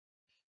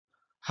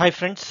Hi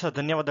friends,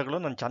 ಧನ್ಯವಾದಗಳು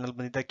ನನ್ನ channel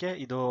ಬಂದಿದ್ದಕ್ಕೆ.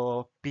 ಇದು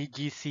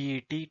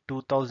PGCET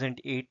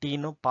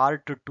 2018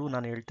 ಪಾರ್ಟ್ 2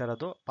 ನಾನು ಹೇಳ್ತಾ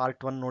ಇರೋದು.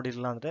 ಪಾರ್ಟ್ 1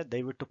 ನೋಡಿರಲಿಲ್ಲ ಅಂದರೆ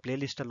ದಯವಿಟ್ಟು ಪ್ಲೇ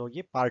ಲಿಸ್ಟಲ್ಲಿ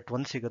ಹೋಗಿ ಪಾರ್ಟ್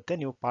 1 ಸಿಗುತ್ತೆ.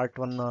 ನೀವು ಪಾರ್ಟ್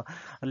 1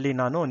 ಅಲ್ಲಿ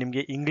ನಾನು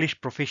ನಿಮಗೆ ಇಂಗ್ಲೀಷ್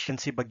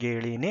ಪ್ರೊಫಿಷಿಯನ್ಸಿ ಬಗ್ಗೆ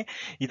ಹೇಳಿನಿ.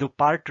 ಇದು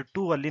ಪಾರ್ಟ್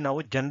 2 ಅಲ್ಲಿ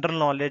ನಾವು ಜನರಲ್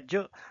ನಾಲೆಡ್ಜ್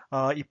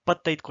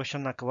 25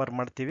 ಕ್ವಶನ್ನ ಕವರ್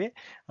ಮಾಡ್ತೀವಿ.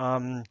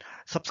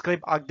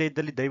 ಸಬ್ಸ್ಕ್ರೈಬ್ ಆಗದೇ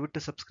ಇದ್ದಲ್ಲಿ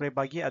ದಯವಿಟ್ಟು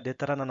ಸಬ್ಸ್ಕ್ರೈಬ್ ಆಗಿ. ಅದೇ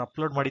ಥರ ನಾನು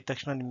ಅಪ್ಲೋಡ್ ಮಾಡಿದ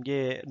ತಕ್ಷಣ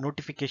ನಿಮಗೆ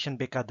ನೋಟಿಫಿಕೇಶನ್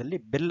ಬೇಕಾದಲ್ಲಿ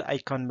ಬೆಲ್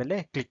ಐಕಾನ್ ಮೇಲೆ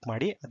ಕ್ಲಿಕ್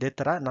ಮಾಡಿ. ಅದೇ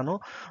ಥರ ನಾನು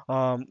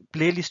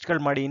ಪ್ಲೇ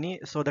ಲಿಸ್ಟ್ಗಳು ಮಾಡೀನಿ,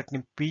 ಸೊ ದಟ್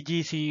ನಿಮ್ಮ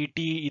PGCET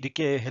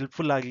ಇದಕ್ಕೆ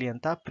ಹೆಲ್ಪ್ಫುಲ್ ಆಗಲಿ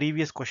ಅಂತ.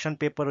 ಪ್ರೀವಿಯಸ್ ಕ್ವಶನ್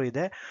ಪೇಪರು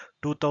ಇದೆ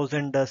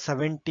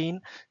 2017,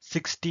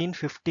 16,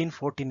 15,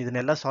 14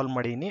 ಇದನ್ನೆಲ್ಲ ಸಾಲ್ವ್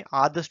ಮಾಡೀನಿ.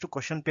 ಆದಷ್ಟು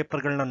ಕ್ವಶನ್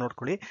ಪೇಪರ್ಗಳನ್ನ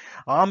ನೋಡ್ಕೊಳ್ಳಿ,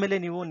 ಆಮೇಲೆ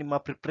ನೀವು ನಿಮ್ಮ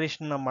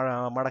ಪ್ರಿಪ್ರೇಷನ್ನ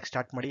ಮಾಡಕ್ಕೆ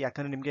ಸ್ಟಾರ್ಟ್ ಮಾಡಿ.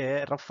 ಯಾಕಂದರೆ ನಿಮಗೆ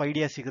ರಫ್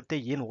ಐಡಿಯಾ ಸಿಗುತ್ತೆ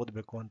ಏನು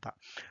ಓದಬೇಕು ಅಂತ.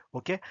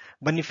 ಓಕೆ,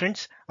 ಬನ್ನಿ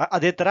ಫ್ರೆಂಡ್ಸ್.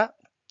 ಅದೇ ಥರ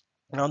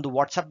ನಾನೊಂದು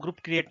ವಾಟ್ಸಪ್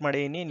ಗ್ರೂಪ್ ಕ್ರಿಯೇಟ್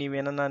ಮಾಡೀನಿ.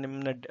 ನೀವೇನನ್ನ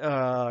ನಿಮ್ಮನ್ನ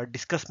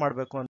ಡಿಸ್ಕಸ್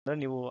ಮಾಡಬೇಕು ಅಂದರೆ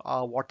ನೀವು ಆ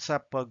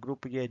ವಾಟ್ಸಪ್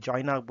ಗ್ರೂಪ್ಗೆ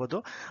ಜಾಯ್ನ್ ಆಗ್ಬೋದು.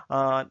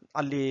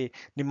 ಅಲ್ಲಿ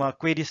ನಿಮ್ಮ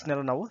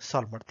ಕ್ವೇರೀಸ್ನೆಲ್ಲ ನಾವು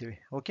ಸಾಲ್ವ್ ಮಾಡ್ತೀವಿ.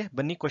 ಓಕೆ,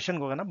 ಬನ್ನಿ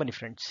ಕ್ವಶನ್ಗೆ ಹೋಗೋಣ. ಬನ್ನಿ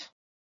ಫ್ರೆಂಡ್ಸ್.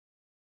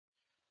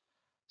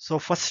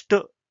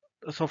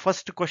 ಸೊ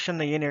ಫಸ್ಟ್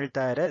ಕ್ವಶನ್ ಏನು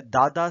ಹೇಳ್ತಾ ಇದ್ದಾರೆ,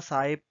 Dada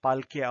Saheb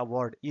Phalke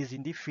award is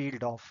in the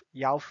field of.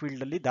 ಯಾವ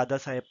ಫೀಲ್ಡಲ್ಲಿ ದಾದಾ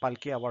ಸಾಹೇಬ್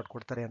ಪಾಲ್ಕೆ ಅವಾರ್ಡ್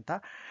ಕೊಡ್ತಾರೆ ಅಂತ?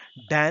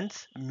 Dance,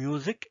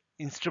 music,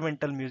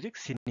 instrumental music,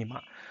 cinema.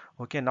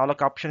 Okay,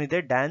 4 option ಇದೆ.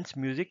 Dance,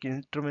 music,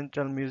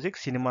 instrumental music,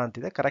 cinema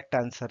ಅಂತಿದೆ. Correct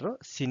answer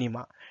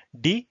cinema,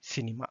 D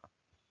cinema.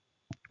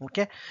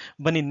 Okay,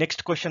 ಬನ್ನಿ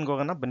ನೆಕ್ಸ್ಟ್ ಕ್ವಶನ್ಗೆ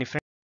ಹೋಗೋಣ. ಬನ್ನಿ friends.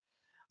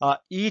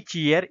 Each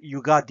year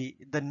Yugadi,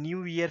 the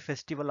New Year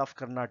festival of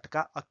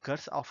Karnataka,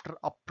 occurs after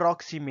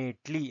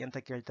approximately ಅಂತ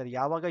ಕೇಳ್ತಾರೆ.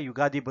 ಯಾವಾಗ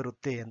ಯುಗಾದಿ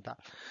ಬರುತ್ತೆ ಅಂತ?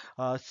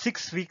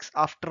 6 weeks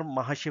after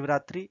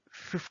Mahashivratri,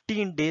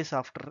 15 days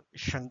after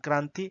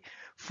Shankranti,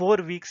 4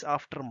 weeks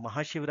after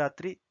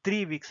Mahashivratri,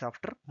 3 weeks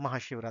after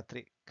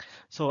Mahashivratri.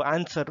 So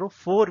answer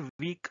 4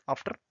 week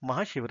after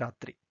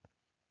Mahashivratri.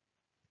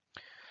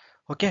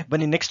 Okay,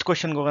 ಬನ್ನಿ next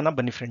ಕ್ವಶನ್ಗೆ ಹೋಗೋಣ.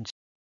 ಬನ್ನಿ friends.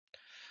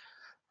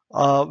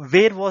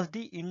 Where was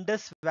the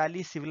Indus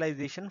valley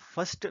civilisation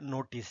first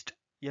noticed?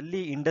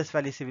 ಎಲ್ಲಿ ಇಂಡಸ್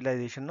ವ್ಯಾಲಿ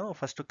ಸಿವಿಲೈಸೇಷನ್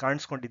ಫಸ್ಟ್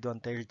ಕಾಣಿಸ್ಕೊಂಡಿದ್ದು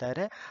ಅಂತ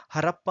ಹೇಳ್ತಾರೆ?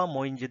 ಹರಪ್ಪ,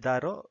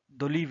 ಮೊಹೆಂಜೊದಾರೋ,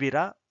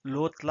 ಧೊಲಿವಿರಾ,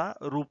 ಲೋತ್ಲಾ,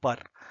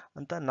 ರೂಪಾರ್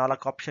ಅಂತ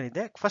 4 option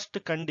ಇದೆ. First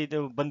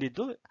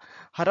ಬಂದಿದ್ದು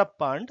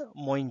Harappa and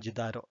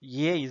Mohenjodaro.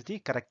 A is the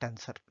correct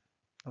answer.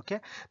 Okay,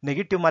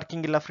 negative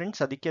marking ಇಲ್ಲ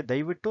ಫ್ರೆಂಡ್ಸ್, ಅದಕ್ಕೆ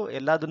ದಯವಿಟ್ಟು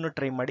ಎಲ್ಲದನ್ನು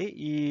ಟ್ರೈ ಮಾಡಿ.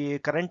 ಈ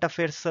ಕರೆಂಟ್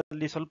ಅಫೇರ್ಸ್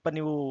ಅಲ್ಲಿ ಸ್ವಲ್ಪ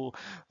ನೀವು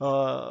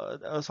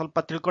ಸ್ವಲ್ಪ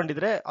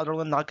ತಿಳ್ಕೊಂಡಿದ್ರೆ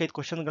ಅದ್ರೊಳಗೆ ಒಂದು 4-5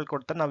 ಕ್ವಶನ್ಗಳು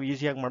ಕೊಡ್ತಾರೆ, ನಾವು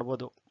ಈಸಿಯಾಗಿ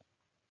ಮಾಡ್ಬೋದು.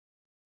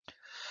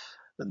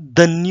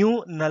 The new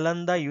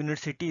Nalanda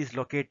university is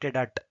located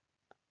at.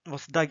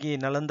 ಹೊಸದಾಗಿ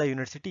ನಲಂದ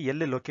ಯೂನಿವರ್ಸಿಟಿ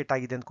ಎಲ್ಲಿ ಲೊಕೇಟ್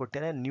ಆಗಿದೆ ಅಂತ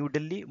ಕೊಟ್ಟಿದ್ದಾರೆ? ನ್ಯೂ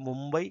ಡೆಲ್ಲಿ,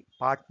 ಮುಂಬೈ,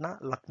 ಪಾಟ್ನಾ,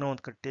 ಲಕ್ನೋ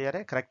ಅಂತ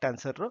ಕೊಟ್ಟಿದ್ದಾರೆ. Correct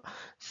answer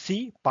C,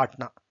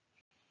 Patna.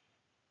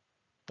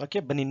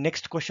 Okay, ಬನ್ನಿ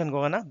ನೆಕ್ಸ್ಟ್ ಕ್ವಶನ್ಗೆ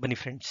ಹೋಗೋಣ. ಬನ್ನಿ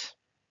ಫ್ರೆಂಡ್ಸ್.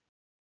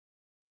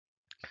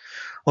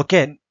 ಓಕೆ,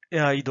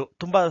 ಇದು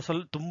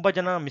ತುಂಬಾ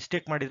ಜನ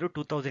ಮಿಸ್ಟೇಕ್ ಮಾಡಿದ್ರು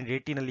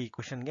 2018 ಅಲ್ಲಿ ಈ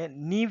ಕ್ವಶನ್ಗೆ.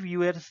 New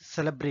year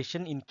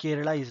celebration in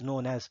Kerala is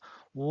known as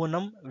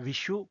Onam,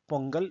 Vishu,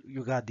 pongal,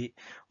 Ugadi.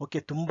 Okay,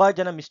 ತುಂಬಾ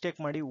ಜನ ಮಿಸ್ಟೇಕ್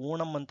ಮಾಡಿ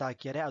ಓಣಂ ಅಂತ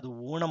ಹಾಕಿದ್ದಾರೆ. ಅದು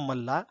ಓಣಂ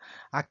ಅಲ್ಲ,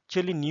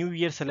 ಆಕ್ಚುಲಿ ನ್ಯೂ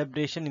ಇಯರ್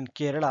ಸೆಲೆಬ್ರೇಷನ್ ಇನ್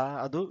ಕೇರಳ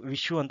ಅದು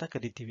ವಿಶು ಅಂತ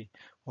ಕರಿತೀವಿ.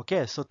 ಓಕೆ,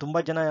 ಸೊ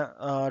ತುಂಬಾ ಜನ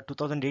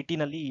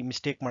 2018 ಅಲ್ಲಿ ಈ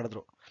ಮಿಸ್ಟೇಕ್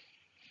ಮಾಡಿದ್ರು.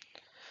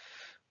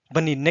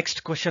 ಬನ್ನಿ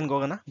ನೆಕ್ಸ್ಟ್ ಕ್ವಶನ್ಗೆ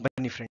ಹೋಗೋಣ.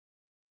 ಬನ್ನಿ friend.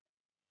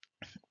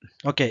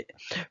 Okay,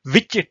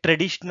 which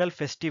traditional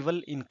festival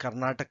in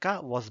Karnataka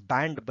was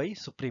banned by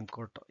supreme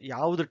court?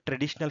 ಯಾವುದು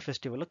ಟ್ರೆಡಿಷನಲ್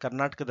ಫೆಸ್ಟಿವಲ್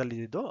ಕರ್ನಾಟಕದಲ್ಲಿ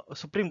ಇದ್ದು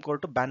ಸುಪ್ರೀಂ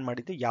ಕೋರ್ಟ್ ಬ್ಯಾನ್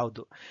ಮಾಡಿದ್ದು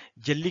ಯಾವುದು?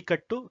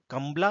 ಜಲ್ಲಿಕಟ್ಟು,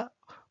 ಕಂಬ್ಳ,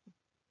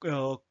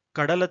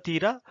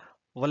 ಕಡಲತೀರ,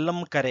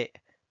 ವಲ್ಲಂಕರೆ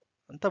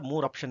ಅಂತ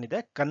 3 ಆಪ್ಷನ್ ಇದೆ.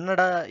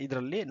 ಕನ್ನಡ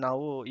ಇದರಲ್ಲಿ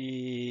ನಾವು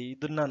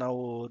ಇದನ್ನ ನಾವು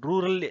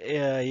rural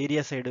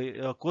area side,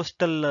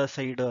 coastal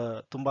side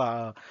ತುಂಬಾ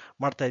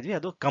ಮಾಡ್ತಾ ಇದ್ವಿ,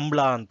 ಅದು ಕಂಬ್ಳ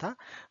ಅಂತ.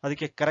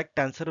 ಅದಕ್ಕೆ ಕರೆಕ್ಟ್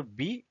ಆನ್ಸರ್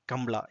ಬಿ,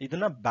 ಕಂಬ್ಳ.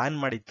 ಇದನ್ನ ಬ್ಯಾನ್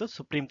ಮಾಡಿತ್ತು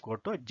ಸುಪ್ರೀಂ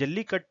ಕೋರ್ಟ್.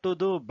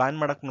 ಜಲ್ಲಿಕಟ್ಟುದು ಬ್ಯಾನ್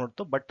ಮಾಡಕ್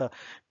ನೋಡ್ತು, ಬಟ್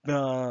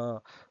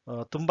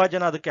ತುಂಬಾ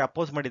ಜನ ಅದಕ್ಕೆ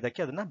ಅಪೋಸ್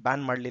ಮಾಡಿದ್ದಕ್ಕೆ ಅದನ್ನ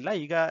ಬ್ಯಾನ್ ಮಾಡಲಿಲ್ಲ.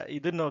 ಈಗ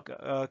ಇದನ್ನು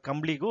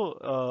ಕಂಬ್ಳಿಗೂ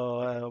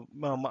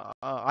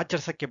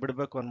ಆಚರಿಸಕ್ಕೆ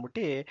ಬಿಡಬೇಕು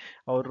ಅಂದ್ಬಿಟ್ಟು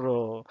ಅವರು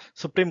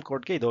ಸುಪ್ರೀಂ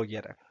ಕೋರ್ಟ್ಗೆ ಇದು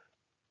ಹೋಗ್ಯಾರೆ.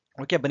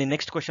 ಓಕೆ, ಬನ್ನಿ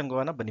ನೆಕ್ಸ್ಟ್ ಕ್ವಶನ್ಗೆ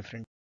ಹೋಗೋಣ. ಬನ್ನಿ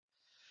friend.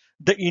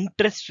 The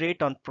interest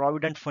rate on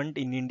provident fund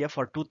in India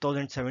for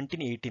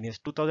 2017-18 years.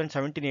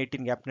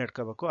 2017-18 gap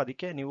ನೆಡ್ಕೋಬೇಕು,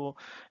 ಅದಕ್ಕೆ ನೀವು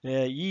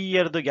ಈ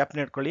ಇಯರ್ದು ಗ್ಯಾಪ್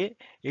ನೆಡ್ಕೊಳ್ಳಿ.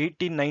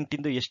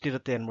 18-19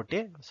 ಎಷ್ಟಿರುತ್ತೆ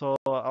ಅಂದ್ಬಿಟ್ಟು, ಸೊ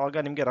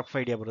ಆವಾಗ ನಿಮಗೆ ರಫ್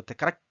ಐಡಿಯಾ ಬರುತ್ತೆ.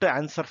 Correct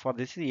answer for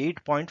this is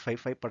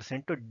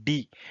 8.55%. D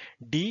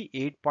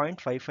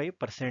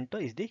 8.55%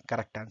 is the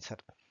correct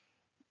answer.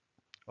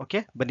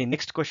 Okay, ಬನ್ನಿ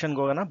ನೆಕ್ಸ್ಟ್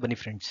ಕ್ವಶನ್ಗೆ ಹೋಗೋಣ. ಬನ್ನಿ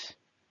ಫ್ರೆಂಡ್ಸ್.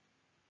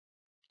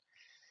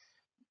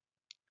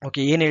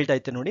 ಓಕೆ, ಏನ್ ಹೇಳ್ತಾ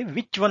ಇತ್ತು ನೋಡಿ.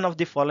 Which one of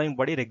the following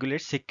body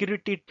regulate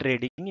security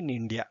trading in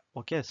India?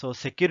 Okay, so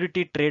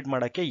security trade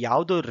ಮಾಡಕ್ಕೆ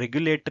ಯಾವುದು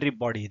ರೆಗ್ಯುಲೇಟರಿ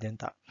ಬಾಡಿ ಇದೆ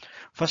ಅಂತ?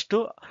 ಫಸ್ಟ್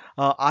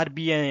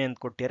RBI ಅಂತ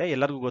ಕೊಟ್ಟಿದ್ದಾರೆ,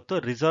 ಎಲ್ಲರಿಗೂ ಗೊತ್ತು.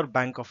 ರಿಸರ್ವ್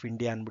ಬ್ಯಾಂಕ್ ಆಫ್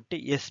ಇಂಡಿಯಾ ಅಂದ್ಬಿಟ್ಟು.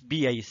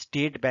 SBI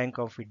state bank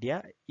of India.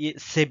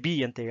 SEBI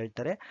ಅಂತ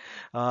ಹೇಳ್ತಾರೆ.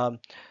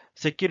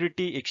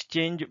 Security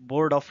exchange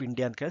board of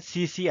India ಅಂತ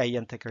CCI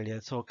ಅಂತ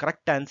ಕೇಳಿದ್ದಾರೆ. ಸೊ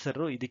ಕರೆಕ್ಟ್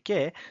ಆನ್ಸರ್ ಇದಕ್ಕೆ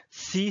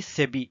C,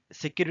 SEBI,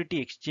 security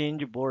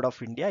exchange board of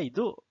India.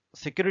 ಇದು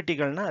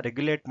ಸೆಕ್ಯೂರಿಟಿಗಳನ್ನ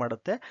ರೆಗ್ಯುಲೇಟ್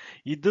ಮಾಡುತ್ತೆ.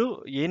 ಇದು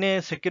ಏನೇ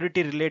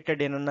ಸೆಕ್ಯೂರಿಟಿ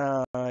ರಿಲೇಟೆಡ್ ಏನನ್ನ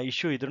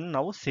ಇಶ್ಯೂ ಇದ್ರೂ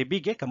ನಾವು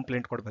ಸೆಬಿಗೆ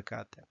ಕಂಪ್ಲೇಂಟ್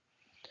ಕೊಡ್ಬೇಕಾಗತ್ತೆ.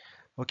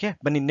 ಓಕೆ,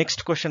 ಬನ್ನಿ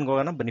ನೆಕ್ಸ್ಟ್ ಕ್ವಶನ್ಗೆ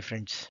ಹೋಗೋಣ. ಬನ್ನಿ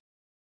friends,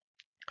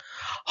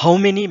 how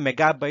many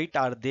megabyte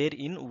are there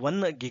in 1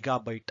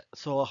 GB?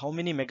 So how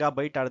many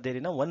megabyte are there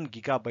in 1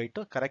 GB?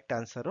 Correct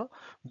answer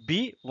B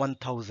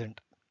 1000.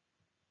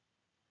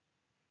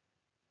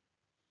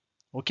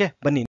 Okay,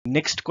 ಬನ್ನಿ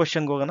ನೆಕ್ಸ್ಟ್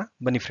ಕ್ವಶನ್ಗೆ ಹೋಗೋಣ.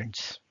 ಬನ್ನಿ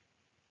friends,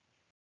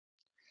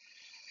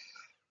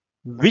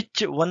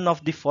 which one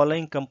of the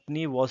following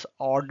company was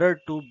order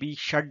to B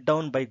shut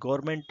down by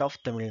government of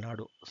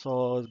Tamil Nadu? So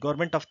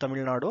government of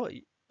Tamil Nadu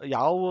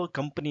ಯಾವ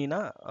ಕಂಪನಿನ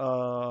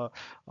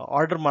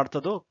order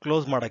ಮಾಡ್ತದೋ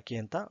close ಮಾಡಕ್ಕೆ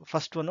ಅಂತ?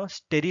 First one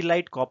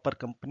ಸ್ಟೆರಿಲೈಟ್ copper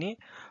company,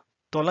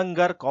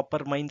 ತೊಲಂಗಾರ್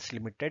copper mains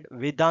limited,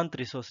 Vedant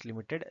resource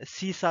limited,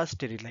 ಸೀಸಾ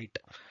ಸ್ಟೆರಿಲೈಟ್.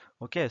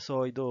 Okay, so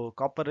ಇದು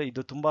copper,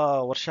 ಇದು ತುಂಬಾ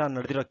ವರ್ಷ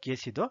ನಡೆದಿರೋ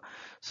case ಇದು.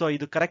 So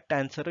ಇದು correct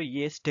answer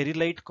A,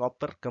 ಸ್ಟೆರಿಲೈಟ್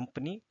copper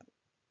company.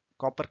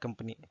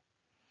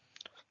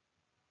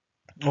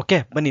 Okay,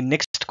 ಬನ್ನಿ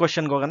ನೆಕ್ಸ್ಟ್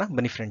ಕ್ವಶನ್ಗೆ ಹೋಗೋಣ.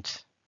 ಬನ್ನಿ friends,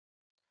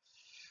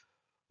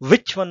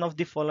 which one of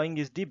the following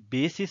is the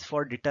basis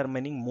for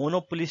determining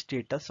ಮೋನೋಪೊಲಿ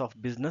status of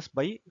business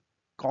by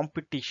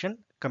competition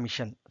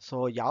commission? So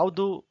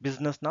ಯಾವುದು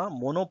ಬಿಸ್ನೆಸ್ ನ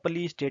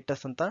ಮೋನೋಪೊಲಿ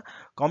ಸ್ಟೇಟಸ್ ಅಂತ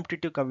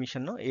ಕಾಂಪಿಟೇಟಿವ್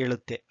ಕಮಿಷನ್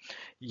ಹೇಳುತ್ತೆ?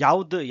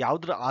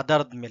 ಯಾವ್ದ್ರ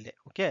ಆಧಾರದ ಮೇಲೆ?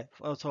 ಓಕೆ,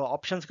 ಸೊ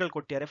ಆಪ್ಷನ್ಸ್ಗಳು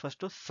ಕೊಟ್ಟಿದ್ದಾರೆ.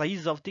 First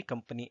size of the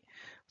company,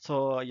 so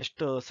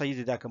ಎಷ್ಟು ಸೈಜ್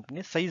ಇದೆ ಆ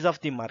company, size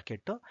of the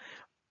market,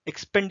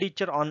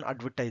 expenditure on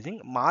advertising,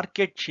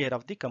 market share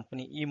of the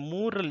company. ಈ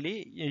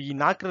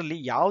ನಾಲ್ಕರಲ್ಲಿ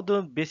ಯಾವ್ದು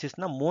ಬೇಸಿಸ್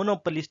ನ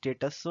ಮೋನೋಪೊಲಿ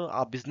ಸ್ಟೇಟಸ್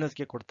ಆ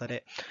ಬಿಸ್ನೆಸ್ಗೆ ಕೊಡ್ತಾರೆ?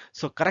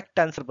 ಸೊ ಕರೆಕ್ಟ್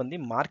ಆನ್ಸರ್ ಬಂದು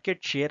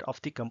market share of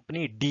the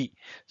company, D.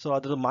 So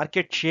ಅದ್ರ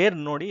ಮಾರ್ಕೆಟ್ ಶೇರ್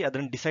ನೋಡಿ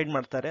ಅದನ್ನ ಡಿಸೈಡ್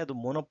ಮಾಡ್ತಾರೆ ಅದು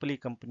ಮೋನೋಪೊಲಿ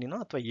ಕಂಪನಿನೋ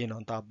ಅಥವಾ ಏನು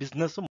ಅಂತ, ಆ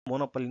ಬಿಸ್ನೆಸ್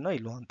ಮೋನೋಪೊಲಿನೋ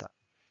ಇಲ್ವೋ ಅಂತ.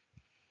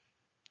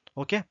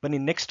 ಓಕೆ, ಬನ್ನಿ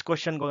ನೆಕ್ಸ್ಟ್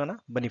ಕ್ವಶನ್ಗೆ ಹೋಗೋಣ.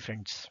 ಬನ್ನಿ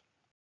friends,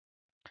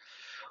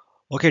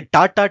 okay,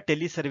 Tata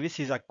tele service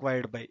is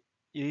acquired by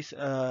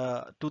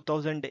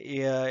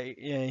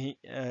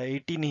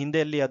 2018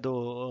 ಹಿಂದೆಯಲ್ಲಿ ಅದು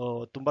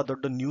ತುಂಬಾ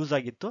ದೊಡ್ಡ ನ್ಯೂಸ್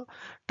ಆಗಿತ್ತು.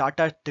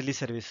 ಟಾಟಾ ಟೆಲಿ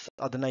ಸರ್ವಿಸ್,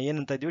 ಅದನ್ನ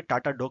ಏನಂತ ಇದ್ವಿ,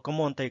 ಟಾಟಾ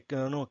ಡೊಕೊಮೊ ಅಂತ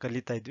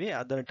ಕಲಿತಾ ಇದ್ವಿ.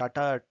 ಅದನ್ನ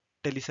ಟಾಟಾ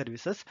ಟೆಲಿ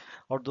ಸರ್ವಿಸಸ್,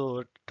 ಅವ್ರದ್ದು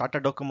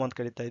ಟಾಟಾ ಡೊಕೊಮೊ ಅಂತ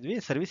ಕರಿತಾ ಇದ್ವಿ.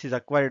 Service is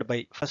acquired by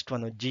first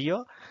one Jio,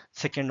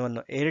 second one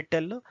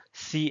Airtel,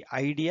 C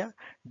idea,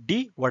 D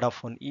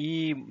Vodafone. ಈ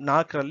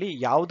ನಾಲ್ಕರಲ್ಲಿ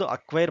ಯಾವುದು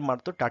ಅಕ್ವೈರ್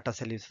ಮಾಡ್ತು ಟಾಟಾ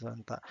ಸರ್ವಿಸಸ್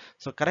ಅಂತ?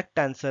 So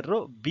correct answer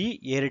B,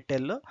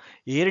 Airtel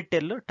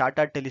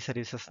Tata tele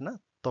services ನ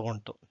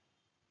ತಗೊಂತು.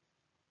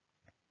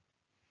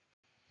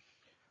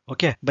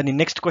 ಓಕೆ, ಬನ್ನಿ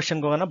ನೆಕ್ಸ್ಟ್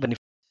ಕ್ವಶನ್ಗೆ ಹೋಗೋಣ. ಬನ್ನಿ,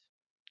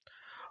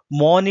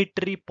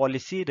 monetary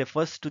policy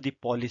refers to the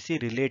policy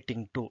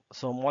relating to.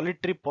 So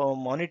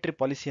monetary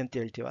policy ಅಂತ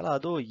ಹೇಳ್ತೀವಲ್ಲ,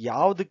 ಅದು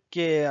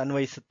ಯಾವುದಕ್ಕೆ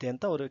ಅನ್ವಯಿಸುತ್ತೆ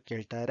ಅಂತ ಅವರು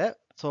ಕೇಳ್ತಾರೆ.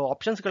 ಸೊ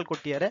ಆಪ್ಷನ್ಸ್ಗಳು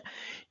ಕೊಟ್ಟಿದ್ದಾರೆ.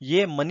 A,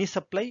 money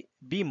supply,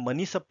 B,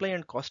 money supply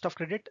and cost of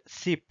credit,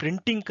 C,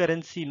 printing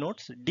currency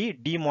notes, D,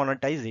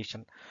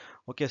 demonetisation.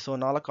 Okay, so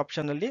 4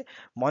 option ಅಲ್ಲಿ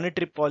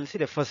monetary policy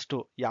refers to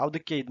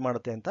ಯಾವುದಕ್ಕೆ ಇದು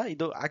ಮಾಡುತ್ತೆ ಅಂತ?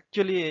 ಇದು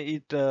actually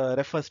it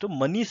refers to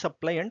money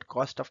supply and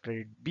cost of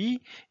credit. B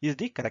is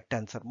the correct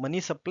answer. Money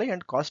supply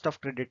and cost of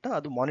credit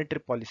ಅದು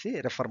monetary policy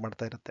refer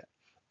ಮಾಡ್ತಾ ಇರುತ್ತೆ.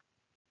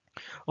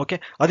 Okay,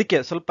 ಅದಕ್ಕೆ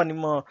ಸ್ವಲ್ಪ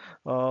ನಿಮ್ಮ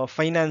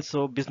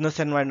ಫೈನಾನ್ಸು, ಬಿಸ್ನೆಸ್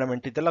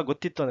ಎನ್ವೈರನ್ಮೆಂಟ್ ಇದೆಲ್ಲ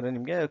ಗೊತ್ತಿತ್ತು ಅಂದ್ರೆ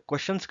ನಿಮಗೆ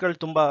ಕ್ವಶನ್ಸ್ಗಳು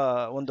ತುಂಬಾ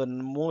ಒಂದು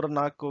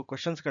 3-4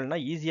 ಕ್ವಶನ್ಸ್ಗಳನ್ನ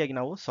ಈಸಿಯಾಗಿ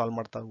ನಾವು ಸಾಲ್ವ್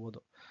ಮಾಡ್ತಾ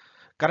ಹೋಗ್ಬೋದು.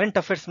 ಕರೆಂಟ್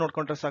ಅಫೇರ್ಸ್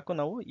ನೋಡ್ಕೊಂಡ್ರೆ ಸಾಕು,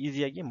 ನಾವು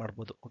ಈಸಿಯಾಗಿ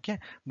ಮಾಡ್ಬೋದು. ಓಕೆ,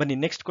 ಬನ್ನಿ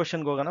ನೆಕ್ಸ್ಟ್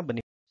ಕ್ವಶನ್ಗೆ ಹೋಗೋಣ.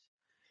 ಬನ್ನಿ,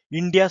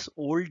 India's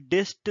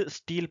oldest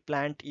steel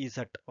plant is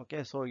at? Okay,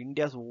 so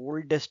India's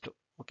oldest,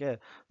 okay,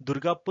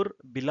 Durgapur,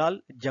 Bilal,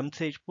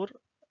 Jamshedpur,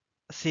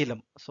 Salem.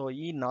 So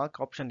ಈ 4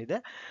 ಆಪ್ಷನ್ ಇದೆ.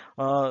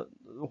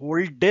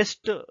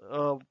 ಓಲ್ಡೆಸ್ಟ್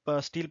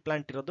ಸ್ಟೀಲ್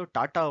ಪ್ಲಾಂಟ್ ಇರೋದು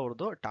ಟಾಟಾ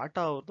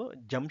ಅವ್ರದ್ದು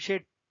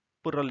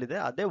ಜಮ್ಶೇದ್ಪುರ್ ಅಲ್ಲಿದೆ.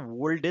 ಅದೇ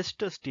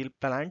oldest steel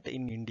plant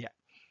in India.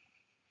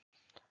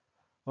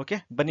 Okay,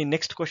 ಬನ್ನಿ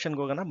ನೆಕ್ಸ್ಟ್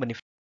ಕ್ವಶನ್ಗೆ ಹೋಗೋಣ. ಬನ್ನಿ,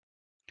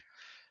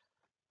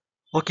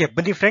 ಓಕೆ,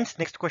 ಬನ್ನಿ ಫ್ರೆಂಡ್ಸ್,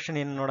 ನೆಕ್ಸ್ಟ್ ಕ್ವಶನ್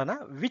ಏನು ನೋಡೋಣ.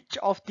 Which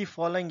of the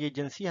following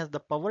agency has the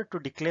power to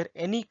declare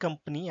any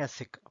company as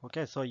sick?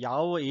 Okay, so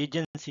ಯಾವ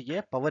ಏಜೆನ್ಸಿಗೆ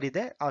ಪವರ್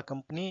ಇದೆ ಆ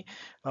ಕಂಪನಿ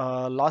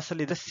ಲಾಸ್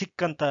ಅಲ್ಲಿ ಇದೆ,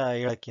 ಸಿಕ್ ಅಂತ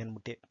ಹೇಳಕ್ಕೆ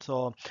ಅಂದ್ಬಿಟ್ಟು? ಸೊ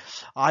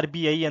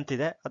RBI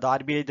ಅಂತಿದೆ, ಅದು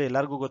RBI ಇದೆ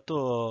ಎಲ್ಲರಿಗೂ ಗೊತ್ತು,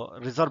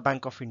 reserve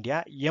bank of India.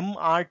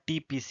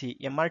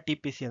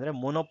 MRTPC ಅಂದ್ರೆ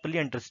ಮೊನೋಪೊಲಿ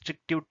ಅಂಡ್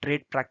ರೆಸ್ಟ್ರಿಕ್ಟಿವ್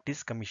ಟ್ರೇಡ್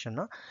ಪ್ರಾಕ್ಟೀಸ್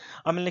ಕಮಿಷನ್.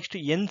 ಆಮೇಲೆ ನೆಕ್ಸ್ಟ್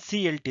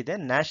NCLT ಇದೆ,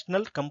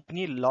 ನ್ಯಾಷನಲ್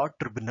ಕಂಪನಿ ಲಾ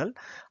ಟ್ರಿಬ್ಯುನಲ್.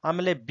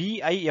 ಆಮೇಲೆ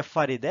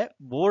BIFR ಇದೆ,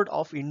 board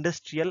of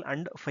industrial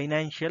and financial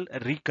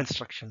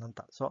reconstruction ಅಂತ.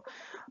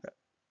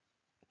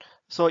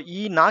 ಸೊ ಈ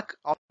 4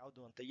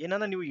 ಯಾವುದು ಅಂತ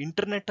ಏನಾನ ನೀವು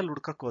ಇಂಟರ್ನೆಟ್ ಅಲ್ಲಿ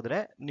ಹುಡ್ಕಕ್ ಹೋದ್ರೆ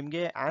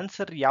ನಿಮ್ಗೆ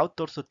ಆನ್ಸರ್ ಯಾವ್ದು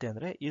ತೋರಿಸುತ್ತೆ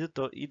ಅಂದ್ರೆ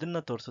ಇದನ್ನ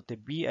ತೋರಿಸುತ್ತೆ,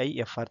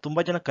 BIFR.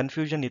 ತುಂಬಾ ಜನ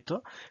ಕನ್ಫ್ಯೂಷನ್ ಇತ್ತು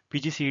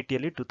PGCET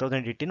ಅಲ್ಲಿ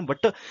 2018,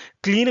 ಬಟ್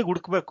ಕ್ಲೀನ್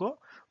ಹುಡುಕ್ಬೇಕು.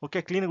 ಓಕೆ,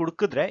 ಕ್ಲೀನ್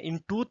ಹುಡುಕಿದ್ರೆ ಇನ್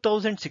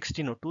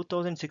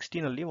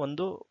 2016 ಅಲ್ಲಿ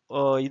ಒಂದು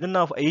ಇದನ್ನ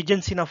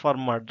ಏಜೆನ್ಸಿನ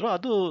ಫಾರ್ಮ್ ಮಾಡಿದ್ರು.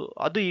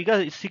 ಅದು ಈಗ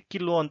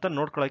ಸಿಕ್ಕಿಲ್ವೋ ಅಂತ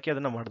ನೋಡ್ಕೊಳಕ್ಕೆ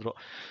ಅದನ್ನ ಮಾಡಿದ್ರು.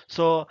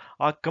 ಸೊ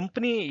ಆ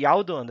ಕಂಪನಿ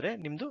ಯಾವುದು ಅಂದ್ರೆ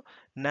ನಿಮ್ದು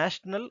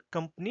ನ್ಯಾಷನಲ್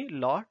ಕಂಪನಿ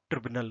ಲಾ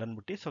ಟ್ರಿಬ್ಯುನಲ್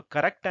ಅನ್ಬಿಟ್ಟು. So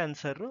correct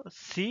answer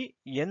C,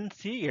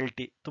 NCLT.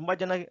 ತುಂಬಾ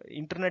ಜನ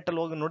ಇಂಟರ್ನೆಟ್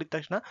ಅಲ್ಲಿ ಹೋಗಿ ನೋಡಿದ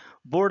ತಕ್ಷಣ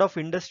board of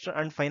industry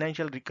and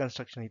financial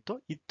reconstruction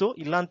ಇತ್ತು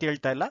ಇಲ್ಲ ಅಂತ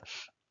ಹೇಳ್ತಾ ಇಲ್ಲ.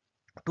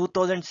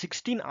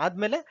 2016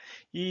 ಆದ್ಮೇಲೆ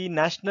ಈ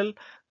ನ್ಯಾಷನಲ್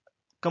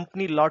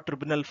ಕಂಪ್ನಿ ಲಾ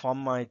ಟ್ರಿಬ್ಯುನಲ್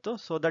ಫಾರ್ಮ್ ಆಯಿತು.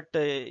 ಸೊ ದಟ್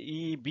ಈ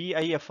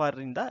BIFR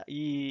ಇಂದ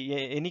ಈ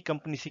ಎನಿ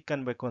ಕಂಪ್ನಿ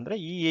ಸಿಕ್ಕನ್ಬೇಕು ಅಂದ್ರೆ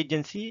ಈ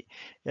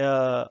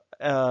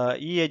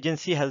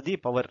agency has the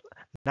power,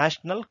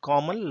 national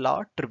common law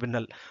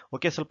tribunal.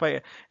 Okay, ಸ್ವಲ್ಪ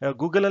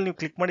ಗೂಗಲಲ್ಲಿ ನೀವು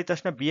ಕ್ಲಿಕ್ ಮಾಡಿದ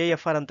ತಕ್ಷಣ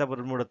BIFR ಅಂತ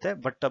ಬಂದ್ಬಿಡುತ್ತೆ,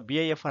 ಬಟ್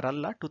BIFR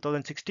ಅಲ್ಲ,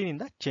 2016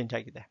 ಇಂದ ಚೇಂಜ್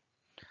ಆಗಿದೆ.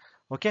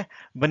 ಓಕೆ,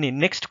 ಬನ್ನಿ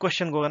ನೆಕ್ಸ್ಟ್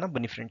ಕ್ವಶನ್ಗೆ ಹೋಗೋಣ.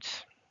 ಬನ್ನಿ ಫ್ರೆಂಡ್ಸ್.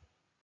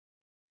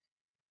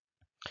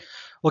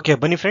 ಓಕೆ,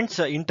 ಬನ್ನಿ friends,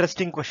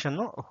 interesting question.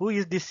 Who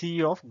is the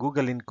CEO of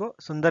Google ಇನ್ಕೋ?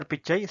 Sundar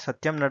Pichai,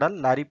 ಸತ್ಯಂ ನಡಲ್,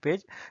 ಲಾರಿ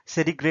ಪೇಜ್,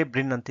 ಸೆರಿಗ್ರೇ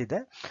ಬ್ರಿನ್ ಅಂತಿದೆ.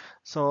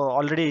 ಸೊ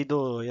ಆಲ್ರೆಡಿ ಇದು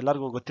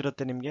ಎಲ್ಲರಿಗೂ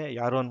ಗೊತ್ತಿರುತ್ತೆ ನಿಮಗೆ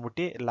ಯಾರು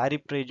ಅಂದ್ಬಿಟ್ಟು. ಲಾರಿ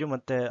ಪೇಜು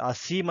ಮತ್ತೆ ಆ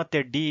C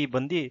ಮತ್ತೆ D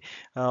ಬಂದು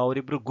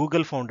ಅವರಿಬ್ರು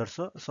Google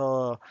ಫೌಂಡರ್ಸು. So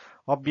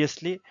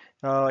obviously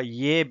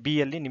A, B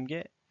ಅಲ್ಲಿ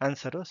ನಿಮಗೆ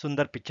ಆನ್ಸರು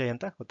ಸುಂದರ್ ಪಿಚೈ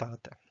ಅಂತ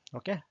ಗೊತ್ತಾಗುತ್ತೆ.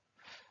 ಓಕೆ,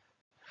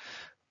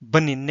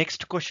 ಬನ್ನಿ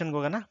ನೆಕ್ಸ್ಟ್ ಕ್ವಶನ್ಗೆ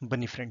ಹೋಗೋಣ.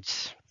 ಬನ್ನಿ ಫ್ರೆಂಡ್ಸ್.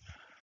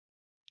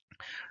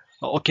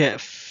 ಓಕೆ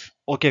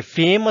ಓಕೆ,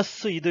 ಫೇಮಸ್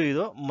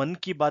ಇದು ಮನ್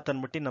ಕಿ ಬಾತ್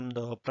ಅಂದ್ಬಿಟ್ಟು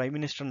ನಮ್ದು ಪ್ರೈಮ್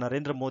ಮಿನಿಸ್ಟರ್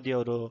ನರೇಂದ್ರ ಮೋದಿ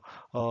ಅವರು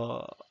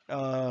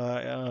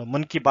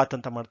ಮನ್ ಕಿ ಬಾತ್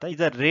ಅಂತ ಮಾಡ್ತಾರೆ.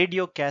 ಇದು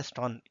ರೇಡಿಯೋ ಕ್ಯಾಸ್ಟ್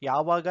ಆನ್.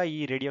 ಯಾವಾಗ ಈ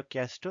ರೇಡಿಯೋ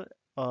ಕ್ಯಾಸ್ಟ್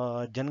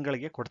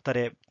ಜನಗಳಿಗೆ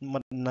ಕೊಡ್ತಾರೆ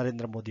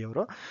ನರೇಂದ್ರ ಮೋದಿ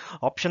ಅವರು?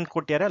 ಆಪ್ಷನ್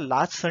ಕೊಟ್ಟಿದ್ದಾರೆ: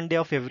 last Sunday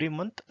of every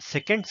month,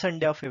 second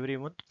Sunday of every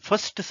month,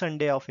 first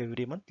Sunday of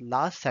every month,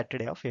 last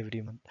Saturday of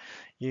every month.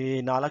 ಈ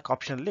 4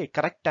 ಆಪ್ಷನ್ ಅಲ್ಲಿ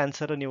ಕರೆಕ್ಟ್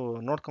ಆನ್ಸರ್ ನೀವು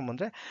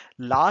ನೋಡ್ಕೊಂಬಂದ್ರೆ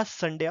last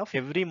Sunday of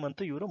every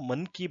month ಇವರು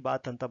ಮನ್ ಕಿ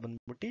ಬಾತ್ ಅಂತ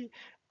ಬಂದ್ಬಿಟ್ಟು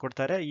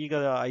ಕೊಡ್ತಾರೆ. ಈಗ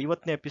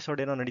 50ನೇ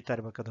ಎಪಿಸೋಡ್ ಏನೋ ನಡೀತಾ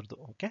ಇರ್ಬೇಕು ಅದ್ರದ್ದು.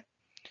 ಓಕೆ,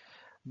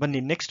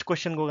 ಬನ್ನಿ ನೆಕ್ಸ್ಟ್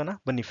ಕ್ವಶನ್ಗೆ ಹೋಗೋಣ.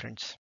 ಬನ್ನಿ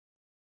ಫ್ರೆಂಡ್ಸ್.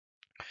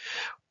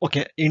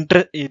 ಓಕೆ,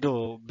 ಇದು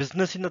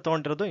ಬಿಸ್ನೆಸ್ ಇಂದ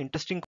ತಗೊಂಡಿರೋದು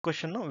interesting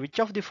question. Which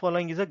of the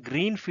following is a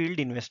green field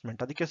investment?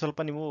 ಅದಕ್ಕೆ ಸ್ವಲ್ಪ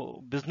ನೀವು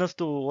ಬಿಸ್ನೆಸ್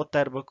ಓದ್ತಾ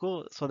ಇರಬೇಕು,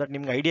 ಸೊ ದಟ್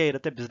ನಿಮ್ಗೆ ಐಡಿಯಾ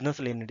ಇರುತ್ತೆ ಬಿಸ್ನೆಸ್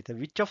ಅಲ್ಲಿ ಏನು ನಡೀತದೆ.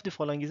 Which of the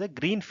following is a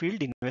green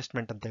field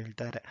investment ಅಂತ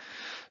ಹೇಳ್ತಾರೆ.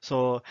 ಸೊ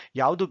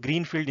ಯಾವುದು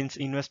ಗ್ರೀನ್ ಫೀಲ್ಡ್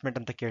ಇನ್ವೆಸ್ಟ್ಮೆಂಟ್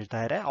ಅಂತ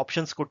ಕೇಳ್ತಾ ಇದ್ದಾರೆ.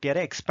 ಆಪ್ಷನ್ಸ್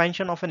ಕೊಟ್ಟಿದ್ದಾರೆ: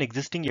 expansion of an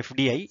existing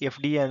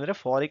FDI ಅಂದ್ರೆ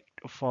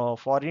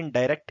foreign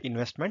direct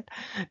investment,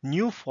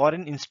 new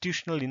foreign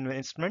institutional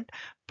investment,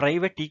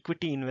 private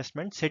equity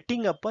investment,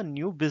 setting up a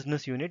new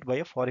business unit by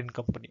a foreign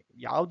company.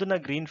 ಯಾವ್ದನ್ನ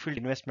green field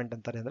investment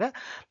ಅಂತಾರೆ ಅಂದ್ರೆ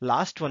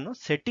last one,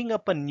 setting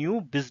up a new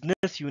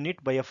business unit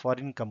by a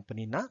foreign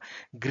ಕಂಪನಿನ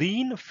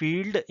green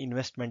field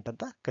investment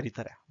ಅಂತ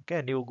ಕರೀತಾರೆ. Okay,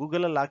 ನೀವು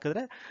Google ಅಲ್ಲಿ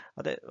ಹಾಕಿದ್ರೆ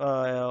ಅದೇ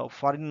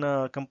ಫಾರಿನ್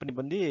ಕಂಪನಿ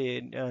ಬಂದು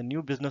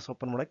ನ್ಯೂ ಬಿಸ್ನೆಸ್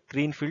ಓಪನ್ ಮಾಡಕ್ಕೆ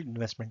ಗ್ರೀನ್ ಫೀಲ್ಡ್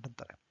ಇನ್ವೆಸ್ಟ್ಮೆಂಟ್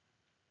ಅಂತಾರೆ.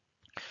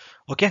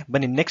 ಓಕೆ,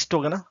 ಬನ್ನಿ ನೆಕ್ಸ್ಟ್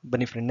ಹೋಗೋಣ.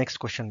 ಬನ್ನಿ ಫ್ರೆಂಡ್,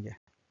 ನೆಕ್ಸ್ಟ್ ಕ್ವಶನ್ಗೆ.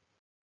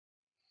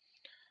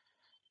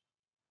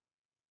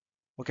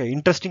 Okay,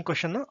 interesting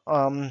question.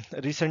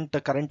 Recent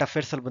current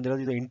affairs ಅಲ್ಲಿ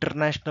ಬಂದಿರೋದು. ಇದು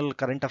ಇಂಟರ್ನ್ಯಾಷನಲ್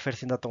ಕರೆಂಟ್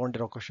ಅಫೇರ್ಸ್ ಇಂದ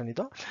ತಗೊಂಡಿರೋ ಕ್ವಶನ್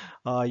ಇದು.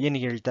 ಏನು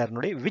ಹೇಳ್ತಾರೆ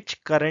ನೋಡಿ: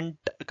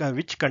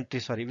 which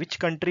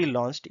country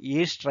launched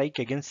air strike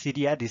against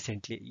Syria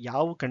recently?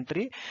 ಯಾವ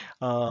ಕಂಟ್ರಿ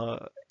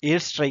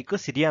ಏರ್ ಸ್ಟ್ರೈಕ್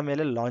ಸಿರಿಯಾ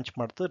ಮೇಲೆ ಲಾಂಚ್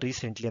ಮಾಡ್ತು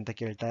ರೀಸೆಂಟ್ಲಿ ಅಂತ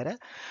ಕೇಳ್ತಾರೆ.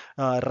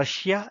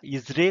 Russia,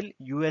 Israel,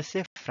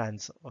 USA,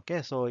 France. Okay,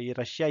 so ಈ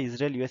ರಷ್ಯಾ,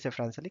 ಇಸ್ರೇಲ್, USA,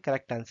 ಫ್ರಾನ್ಸ್ ಅಲ್ಲಿ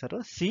ಕರೆಕ್ಟ್ ಆನ್ಸರ್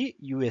C,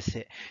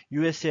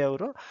 USA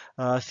ಅವರು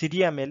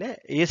ಸಿರಿಯಾ ಮೇಲೆ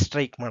ಏರ್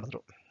ಸ್ಟ್ರೈಕ್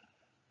ಮಾಡಿದ್ರು.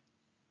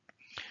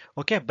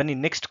 ಓಕೆ, ಬನ್ನಿ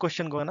ನೆಕ್ಸ್ಟ್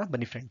ಕ್ವಶನ್ಗೆ ಹೋಗೋಣ.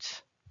 ಬನ್ನಿ ಫ್ರೆಂಡ್ಸ್.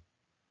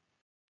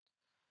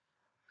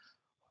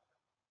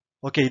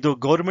 ಓಕೆ, ಇದು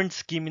ಗೌರ್ಮೆಂಟ್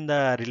ಸ್ಕೀಮ್ ಇಂದ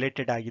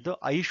ರಿಲೇಟೆಡ್ ಆಗಿದ್ದು.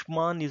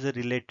 Ayushman is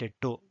related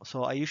to. So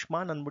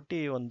Ayushman ಅಂದ್ಬಿಟ್ಟು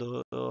ಒಂದು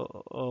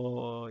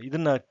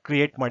ಇದನ್ನ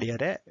ಕ್ರಿಯೇಟ್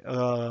ಮಾಡಿದ್ದಾರೆ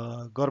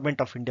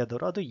ಗೌರ್ಮೆಂಟ್ ಆಫ್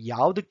ಇಂಡಿಯಾದವರು. ಅದು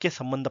ಯಾವುದಕ್ಕೆ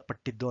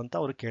ಸಂಬಂಧಪಟ್ಟಿದ್ದು ಅಂತ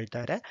ಅವರು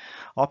ಕೇಳ್ತಾರೆ.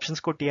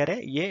 ಆಪ್ಷನ್ಸ್ ಕೊಟ್ಟಿದ್ದಾರೆ: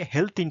 A,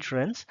 health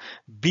insurance,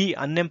 B,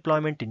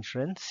 unemployment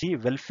insurance, C,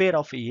 welfare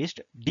of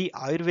aged, D,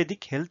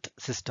 Ayurvedic health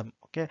system.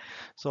 Okay,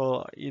 so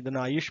ಇದನ್ನ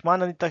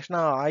ಆಯುಷ್ಮಾನ್ ಅಂದ ತಕ್ಷಣ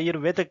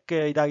ಆಯುರ್ವೇದಕ್ಕೆ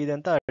ಇದಾಗಿದೆ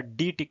ಅಂತ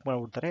D ಟಿಕ್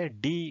ಮಾಡ್ಬಿಡ್ತಾರೆ.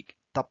 D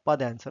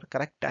ತಪ್ಪಾದ answer.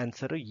 Correct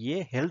answer A,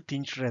 health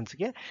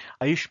ಇನ್ಶೂರೆನ್ಸ್ಗೆ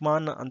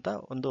Ayushman ಅಂತ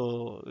ಒಂದು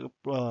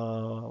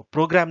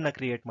ಪ್ರೋಗ್ರಾಮ್ನ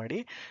ಕ್ರಿಯೇಟ್ ಮಾಡಿ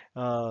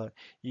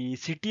ಈ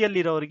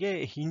ಸಿಟಿಯಲ್ಲಿರೋರಿಗೆ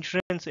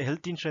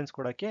ಹೆಲ್ತ್ ಇನ್ಶೂರೆನ್ಸ್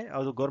ಕೊಡೋಕ್ಕೆ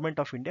ಅದು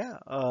ಗೌರ್ಮೆಂಟ್ ಆಫ್ ಇಂಡಿಯಾ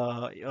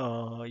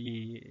ಈ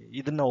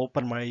ಇದನ್ನ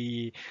ಓಪನ್ ಮಾಡಿ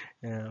ಈ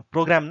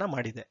ಪ್ರೋಗ್ರಾಮ್ನ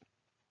ಮಾಡಿದೆ.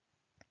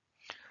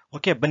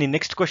 ಓಕೆ, ಬನ್ನಿ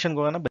ನೆಕ್ಸ್ಟ್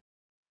ಕ್ವಶನ್ಗೆ ಹೋಗೋಣ.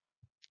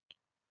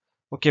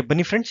 ಓಕೆ,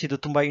 ಬನ್ನಿ ಫ್ರೆಂಡ್ಸ್, ಇದು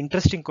ತುಂಬಾ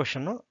ಇಂಟ್ರೆಸ್ಟಿಂಗ್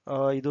ಕ್ವಶನ್.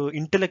 ಇದು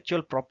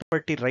ಇಂಟೆಲೆಕ್ಚುಯಲ್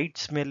ಪ್ರಾಪರ್ಟಿ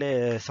ರೈಟ್ಸ್ ಮೇಲೆ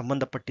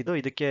ಸಂಬಂಧಪಟ್ಟಿದ್ದು.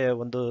 ಇದಕ್ಕೆ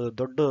ಒಂದು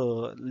ದೊಡ್ಡ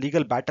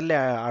ಲೀಗಲ್ ಬ್ಯಾಟಲ್ಲೇ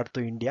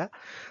ಆಡ್ತು ಇಂಡಿಯಾ.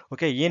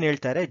 ಓಕೆ, ಏನ್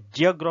ಹೇಳ್ತಾರೆ: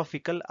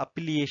 geographical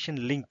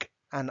affiliation link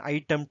an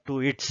item to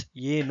it's.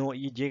 ಏನು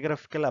ಈ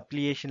geographical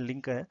affiliation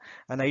link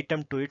an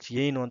item to it's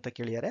ಏನು ಅಂತ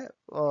ಕೇಳಿದ್ದಾರೆ.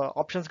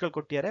 ಆಪ್ಷನ್ಸ್ಗಳು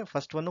ಕೊಟ್ಟಿದ್ದಾರೆ.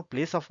 First one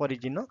place of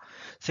origin,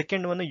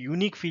 second one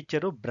unique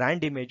feature,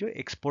 brand image,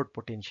 export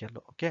potential.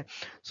 Okay,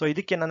 so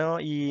ಇದಕ್ಕೆ ನಾನು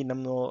ಈ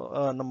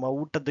ನಮ್ಮ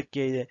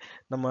ಊಟದಕ್ಕೆ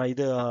ನಮ್ಮ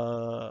ಇದು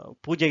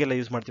ಪೂಜೆಗೆಲ್ಲ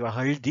ಯೂಸ್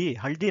ಮಾಡ್ತೀವಿ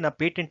ಹಳ್ದಿನ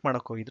ಪೇಟೆಂಟ್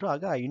ಮಾಡಕ್ ಹೋಗಿದ್ರು.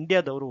 ಆಗ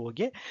ಇಂಡಿಯಾದವರು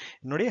ಹೋಗಿ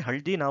ನೋಡಿ,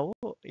 ಹಳ್ದಿ ನಾವು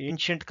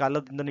ಏನ್ಷಿಯಂಟ್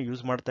ಕಾಲದಿಂದನೇ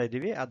ಯೂಸ್ ಮಾಡ್ತಾ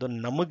ಇದ್ದೀವಿ, ಅದು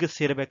ನಮಗೆ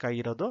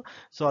ಸೇರ್ಬೇಕಾಗಿರೋದು,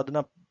 ಸೊ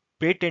ಅದನ್ನ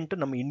ಪೇಟೆಂಟ್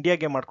ನಮ್ಮ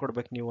ಇಂಡಿಯಾಗೆ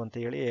ಮಾಡ್ಕೊಡ್ಬೇಕು ನೀವು ಅಂತ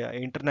ಹೇಳಿ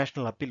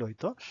ಇಂಟರ್ನ್ಯಾಷನಲ್ ಅಪೀಲ್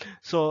ಹೋಯ್ತು.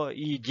 ಸೊ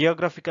ಈ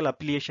ಜಿಯೋಗ್ರಾಫಿಕಲ್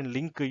ಅಫಿಲಿಯೇಷನ್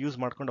ಲಿಂಕ್ ಯೂಸ್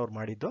ಮಾಡ್ಕೊಂಡು ಅವ್ರು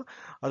ಮಾಡಿದ್ದು.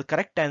 ಅದು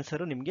ಕರೆಕ್ಟ್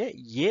ಆನ್ಸರ್ ನಿಮಗೆ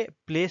A,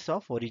 place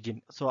of origin.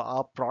 So ಆ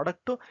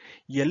ಪ್ರಾಡಕ್ಟ್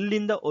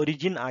ಎಲ್ಲಿಂದ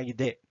ಒರಿಜಿನ್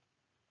ಆಗಿದೆ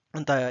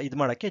ಅಂತ ಇದು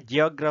ಮಾಡಕ್ಕೆ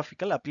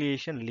ಜಿಯೋಗ್ರಾಫಿಕಲ್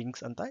ಅಫಿಲಿಯೇಷನ್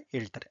ಲಿಂಕ್ಸ್ ಅಂತ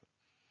ಹೇಳ್ತಾರೆ.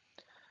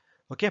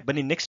 ಓಕೆ,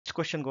 ಬನ್ನಿ ನೆಕ್ಸ್ಟ್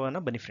ಕ್ವಶನ್ಗೆ ಹೋಗೋಣ.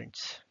 ಬನ್ನಿ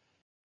ಫ್ರೆಂಡ್ಸ್,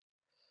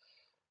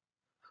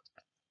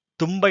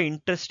 ತುಂಬಾ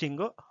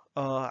ಇಂಟ್ರೆಸ್ಟಿಂಗು.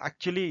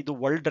 ಆಕ್ಚುಲಿ ಇದು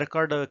ವರ್ಲ್ಡ್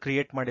ರೆಕಾರ್ಡ್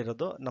ಕ್ರಿಯೇಟ್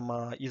ಮಾಡಿರೋದು ನಮ್ಮ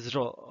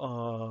ISRO,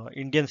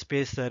 Indian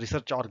space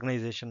research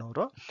organisation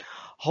ಅವರು.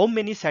 How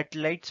many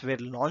satellites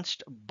wear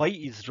launched by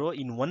ISRO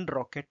in one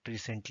rocket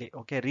recently?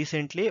 Okay,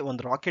 recently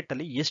ಒಂದು ರಾಕೆಟ್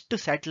ಅಲ್ಲಿ ಎಷ್ಟು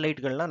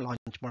ಸ್ಯಾಟಲೈಟ್ಗಳನ್ನ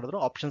ಲಾಂಚ್ ಮಾಡಿದ್ರು?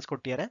 ಆಪ್ಷನ್ಸ್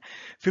ಕೊಟ್ಟಿದ್ದಾರೆ: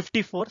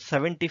 54,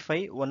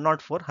 75,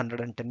 104,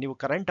 110. ನೀವು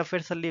ಕರೆಂಟ್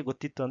ಅಫೇರ್ಸ್ ಅಲ್ಲಿ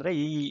ಗೊತ್ತಿತ್ತು ಅಂದ್ರೆ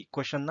ಈ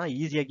ಕ್ವಶನ್ ನ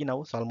ಈಸಿಯಾಗಿ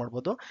ನಾವು ಸಾಲ್ವ್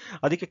ಮಾಡ್ಬೋದು.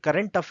 ಅದಕ್ಕೆ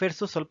ಕರೆಂಟ್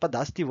ಅಫೇರ್ಸ್ ಸ್ವಲ್ಪ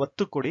ಜಾಸ್ತಿ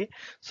ಒತ್ತು ಕೊಡಿ,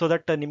 ಸೊ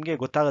ದಟ್ ನಿಮಗೆ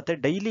ಗೊತ್ತಾಗುತ್ತೆ.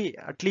 ಡೈಲಿ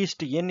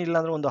ಅಟ್ಲೀಸ್ಟ್ ಏನಿಲ್ಲ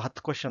ಅಂದ್ರೆ ಒಂದು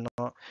 10 ಕ್ವಶನ್,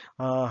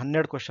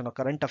 12 ಕ್ವಶನ್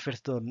ಕರೆಂಟ್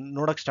ಅಫೇರ್ಸ್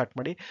ನೋಡಕ್ ಸ್ಟಾರ್ಟ್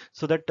ಮಾಡಿ,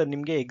 ಸೊ ದಟ್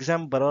ನಿಮಗೆ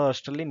ಎಕ್ಸಾಮ್ ಬರೋ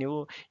ಅಷ್ಟರಲ್ಲಿ ನೀವು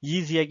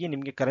ಈಸಿಯಾಗಿ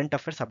ನಿಮಗೆ ಕರೆಂಟ್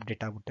ಅಫೇರ್ಸ್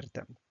ಅಪ್ಡೇಟ್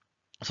ಆಗ್ಬಿಟ್ಟಿರುತ್ತೆ.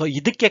 ಸೊ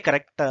ಇದಕ್ಕೆ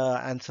ಕರೆಕ್ಟ್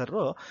ಆನ್ಸರ್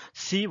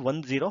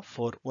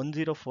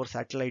C104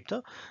 ಸ್ಯಾಟಲೈಟ್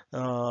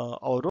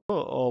ಅವರು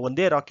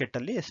ಒಂದೇ ರಾಕೆಟ್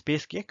ಅಲ್ಲಿ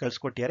ಸ್ಪೇಸ್ಗೆ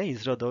ಕಳ್ಸಿಕೊಟ್ಟಿದ್ದಾರೆ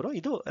ಇಸ್ರೋದವರು.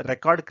 ಇದು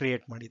ರೆಕಾರ್ಡ್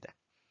ಕ್ರಿಯೇಟ್ ಮಾಡಿದೆ.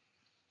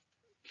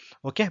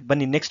 ಓಕೆ,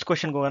 ಬನ್ನಿ ನೆಕ್ಸ್ಟ್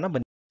ಕ್ವಶನ್ಗೆ ಹೋಗೋಣ.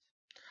 ಬನ್ನಿ.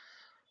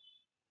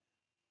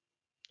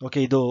 ಓಕೆ,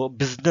 ಇದು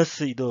ಬಿಸ್ನೆಸ್,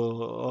 ಇದು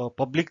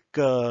ಪಬ್ಲಿಕ್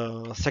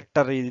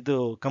ಸೆಕ್ಟರ್, ಇದು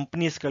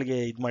ಕಂಪನೀಸ್ಗಳಿಗೆ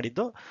ಇದು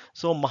ಮಾಡಿದ್ದು.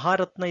 So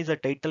Maharatna is a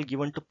title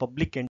given to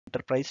public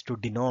enterprise to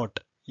denote.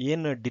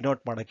 ಏನು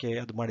ಡಿನೋಟ್ ಮಾಡೋಕ್ಕೆ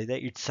ಅದು ಮಾಡಿದೆ?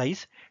 It's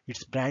size,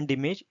 it's brand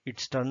image,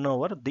 it's turn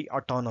over, the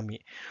autonomy.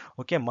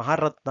 Okay,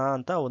 Maharatna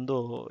ಅಂತ ಒಂದು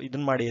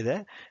ಇದನ್ನ ಮಾಡಿದೆ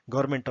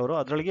ಗೌರ್ಮೆಂಟ್ ಅವರು.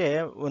 ಅದರೊಳಗೆ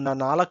ಒಂದು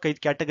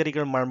 4-5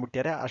 ಕ್ಯಾಟಗರಿಗಳು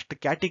ಮಾಡ್ಬಿಟ್ಟಿದ್ದಾರೆ. ಅಷ್ಟು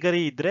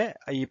ಕ್ಯಾಟಗರಿ ಇದ್ರೆ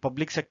ಈ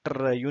ಪಬ್ಲಿಕ್ ಸೆಕ್ಟರ್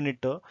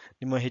ಯೂನಿಟ್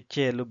ನಿಮ್ಮ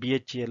HAL,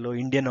 BHEL,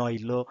 Indian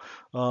oil,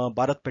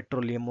 Bharat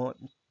petroleum,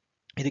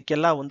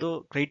 ಇದಕ್ಕೆಲ್ಲ ಒಂದು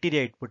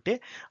ಕ್ರೈಟೀರಿಯಾ ಇಟ್ಬಿಟ್ಟು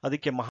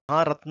ಅದಕ್ಕೆ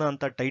ಮಹಾರತ್ನ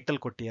ಅಂತ ಟೈಟಲ್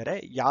ಕೊಟ್ಟಿದ್ದಾರೆ.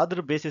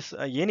 ಯಾವ್ದ್ರ ಬೇಸಿಸ್,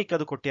 ಏನಕ್ಕೆ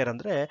ಅದು ಕೊಟ್ಟಿದ್ದಾರೆ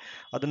ಅಂದ್ರೆ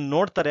ಅದನ್ನ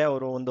ನೋಡ್ತಾರೆ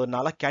ಅವರು. ಒಂದು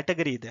 4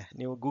 ಕ್ಯಾಟಗರಿ ಇದೆ.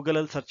 ನೀವು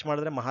ಗೂಗಲಲ್ಲಿ ಸರ್ಚ್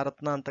ಮಾಡಿದ್ರೆ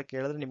ಮಹಾರತ್ನ ಅಂತ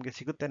ಕೇಳಿದ್ರೆ ನಿಮಗೆ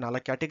ಸಿಗುತ್ತೆ.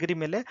 4 ಕ್ಯಾಟಗರಿ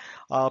ಮೇಲೆ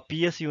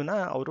PSUನ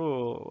ಅವರು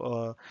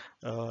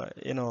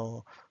ಏನು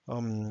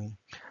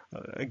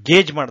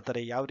ಗೇಜ್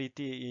ಮಾಡ್ತಾರೆ, ಯಾವ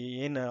ರೀತಿ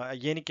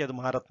ಏನಕ್ಕೆ ಅದು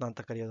ಮಹಾರತ್ನ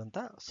ಅಂತ ಕರೆಯೋದಂತ.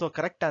 So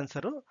correct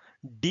answer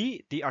D,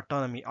 the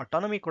autonomy.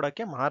 Autonomy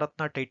ಕೊಡಕ್ಕೆ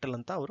ಮಹಾರತ್ನ ಟೈಟಲ್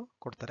ಅಂತ ಅವರು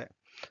ಕೊಡ್ತಾರೆ.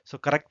 So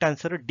correct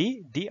answer D,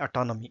 the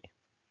autonomy.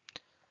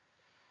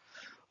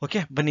 Okay,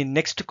 ಬನ್ನಿ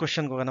ನೆಕ್ಸ್ಟ್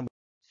ಕ್ವಶನ್ಗೆ ಹೋಗೋಣ.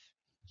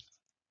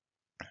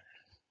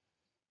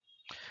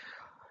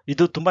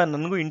 ಇದು ತುಂಬಾ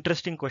ನನಗೂ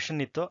ಇಂಟ್ರೆಸ್ಟಿಂಗ್ ಕ್ವಶನ್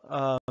ಇತ್ತು.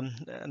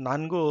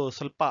 ನನಗೂ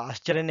ಸ್ವಲ್ಪ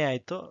ಆಶ್ಚರ್ಯನೇ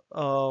ಆಯಿತು,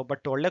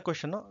 ಬಟ್ ಒಳ್ಳೆ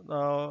ಕ್ವಶನ್.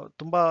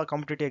 ತುಂಬಾ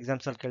ಕಾಂಪಿಟೇಟಿವ್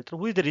ಎಕ್ಸಾಮ್ಸ್ ಅಲ್ಲಿ ಕೇಳ್ತಾರೆ,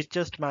 who is the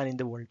richest man in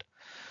the world?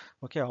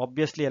 Okay,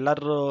 obviously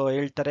ಎಲ್ಲರೂ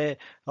ಹೇಳ್ತಾರೆ.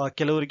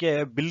 ಕೆಲವರಿಗೆ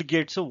ಬಿಲ್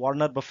ಗೇಟ್ಸ್,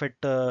 ವಾರ್ನರ್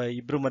ಬಫೆಟ್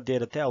ಇಬ್ರು ಮಧ್ಯೆ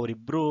ಇರುತ್ತೆ.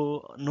 ಅವರಿಬ್ರು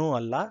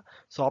ಅಲ್ಲ.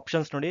 ಸೊ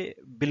ಆಪ್ಷನ್ಸ್ ನೋಡಿ: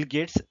 bill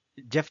Gates,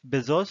 Jeff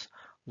Bezos,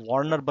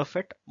 Warner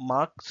Buffett,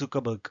 mark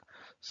Zuckerberg.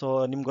 So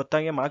ನಿಮ್ಗೆ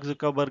ಗೊತ್ತಾಗೆ mark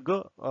Zuckerberg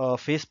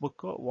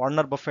Facebook,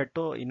 Warner Buffett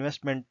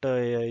investment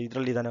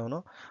ಇದರಲ್ಲಿ ಇದ್ದಾನೆ, ಅವನು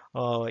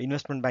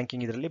ಇನ್ವೆಸ್ಟ್ಮೆಂಟ್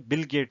ಬ್ಯಾಂಕಿಂಗ್ ಇದರಲ್ಲಿ.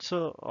 ಬಿಲ್ ಗೇಟ್ಸ್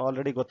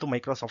ಆಲ್ರೆಡಿ ಗೊತ್ತು,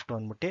 ಮೈಕ್ರೋಸಾಫ್ಟ್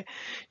ಅಂದ್ಬಿಟ್ಟು.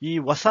 ಈ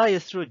ಹೊಸ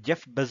ಹೆಸರು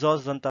ಜೆಫ್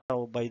ಬೆಜೋಸ್ ಅಂತ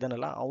ಒಬ್ಬ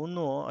ಇದಾನಲ್ಲ,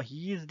 ಅವನು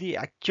he is the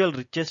actual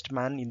richest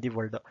man in the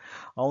world.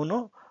 ಅವನು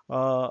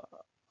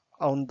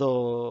ಅವನದು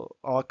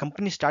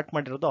ಕಂಪ್ನಿ ಸ್ಟಾರ್ಟ್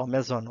ಮಾಡಿರೋದು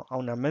ಅಮೆಝಾನ್.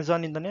 ಅವನು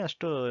ಅಮೆಝಾನ್ ಇಂದಾನೆ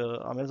ಅಷ್ಟು,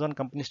 ಅಮೆಝಾನ್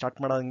ಕಂಪ್ನಿ ಸ್ಟಾರ್ಟ್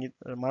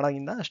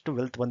ಮಾಡೋದ್ರಿಂದ ಅಷ್ಟು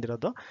ವೆಲ್ತ್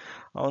ಬಂದಿರೋದು.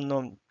 ಅವನು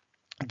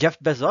Jeff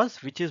ಬೆಜಾಸ್,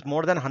 which is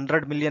more than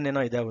 100 million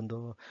ಏನೋ ಇದೆ ಒಂದು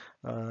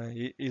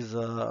is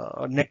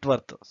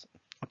net worth.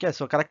 Okay,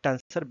 so correct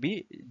answer B,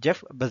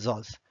 Jeff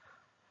ಬೆಜಾಸ್.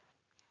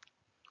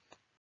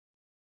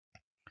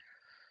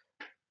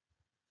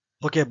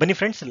 Okay, ಬನ್ನಿ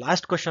ಫ್ರೆಂಡ್ಸ್,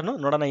 ಲಾಸ್ಟ್ ಕ್ವಶನ್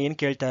ನೋಡೋಣ ಏನ್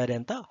ಕೇಳ್ತಾ ಇದ್ದಾರೆ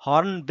ಅಂತ.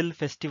 Horn bill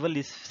festival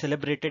is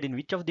celebrated in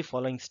which of the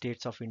following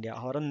States of India?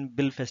 Horn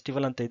bill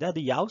festival ಅಂತ ಇದೆ,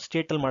 ಅದು ಯಾವ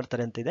ಸ್ಟೇಟ್ ಅಲ್ಲಿ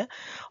ಮಾಡ್ತಾರೆ ಅಂತ ಇದೆ.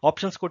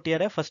 ಆಪ್ಷನ್ಸ್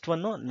ಕೊಟ್ಟಿದ್ದಾರೆ: first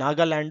one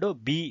Nagaland,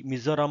 B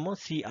Mizoram,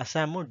 C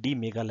Assam, D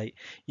ಮೇಘಾಲಯ್.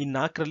 ಈ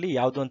 4ರಲ್ಲಿ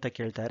ಯಾವುದು ಅಂತ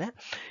ಕೇಳ್ತಾರೆ.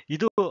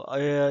 ಇದು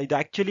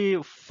ಆಕ್ಚುಲಿ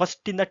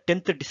 1 ಇಂದ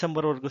 10th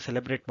ಡಿಸೆಂಬರ್ ವರೆಗೂ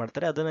ಸೆಲೆಬ್ರೇಟ್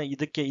ಮಾಡ್ತಾರೆ. ಅದನ್ನ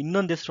ಇದಕ್ಕೆ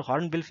ಇನ್ನೊಂದು ಹೆಸರು,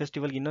 ಹಾರ್ನ್ ಬಿಲ್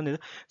ಫೆಸ್ಟಿವಲ್ ಇನ್ನೊಂದು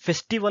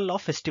ಫೆಸ್ಟಿವಲ್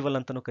ಆಫ್ ಫೆಸ್ಟಿವಲ್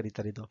ಅಂತಾನೂ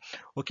ಕರೀತಾರೆ ಇದು.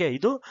 ಓಕೆ,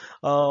 ಇದು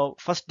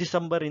 1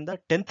 ಡಿಸೆಂಬರ್ ಇಂದ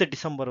 10th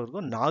ಡಿಸೆಂಬರ್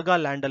ವರೆಗೂ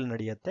ನಾಗಾಲ್ಯಾಂಡ್ ಅಲ್ಲಿ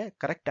ನಡೆಯುತ್ತೆ.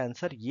 Correct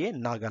answer A,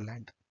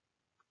 Nagaland.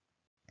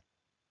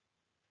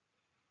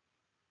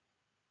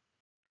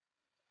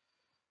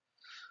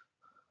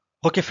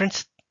 Okay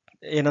friends,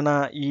 ಏನನ್ನ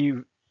ಈ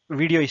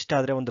ವಿಡಿಯೋ ಇಷ್ಟ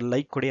ಆದರೆ ಒಂದು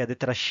ಲೈಕ್ ಕೊಡಿ, ಅದೇ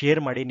ಥರ ಶೇರ್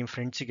ಮಾಡಿ ನಿಮ್ಮ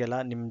ಫ್ರೆಂಡ್ಸಿಗೆಲ್ಲ.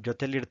 ನಿಮ್ಮ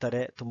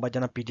ಜೊತೆಲಿರ್ತಾರೆ ತುಂಬ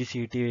ಜನ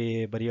PGCET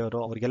ಬರೆಯೋರು,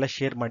 ಅವ್ರಿಗೆಲ್ಲ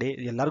ಶೇರ್ ಮಾಡಿ,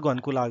 ಎಲ್ಲರಿಗೂ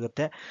ಅನುಕೂಲ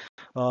ಆಗುತ್ತೆ.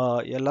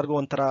 ಎಲ್ಲರಿಗೂ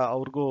ಒಂಥರ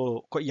ಅವ್ರಿಗೂ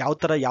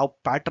ಯಾವ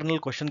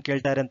ಪ್ಯಾಟರ್ನಲ್ಲಿ ಕ್ವಶನ್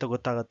ಕೇಳ್ತಾರೆ ಅಂತ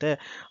ಗೊತ್ತಾಗುತ್ತೆ.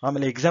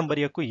 ಆಮೇಲೆ ಎಕ್ಸಾಮ್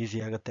ಬರೆಯೋಕ್ಕೂ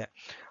ಈಸಿ ಆಗುತ್ತೆ.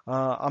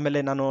 ಆಮೇಲೆ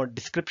ನಾನು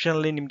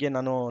ಡಿಸ್ಕ್ರಿಪ್ಷನಲ್ಲಿ ನಿಮಗೆ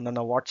ನನ್ನ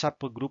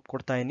ವಾಟ್ಸಾಪ್ ಗ್ರೂಪ್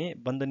ಕೊಡ್ತಾ ಇದೀನಿ,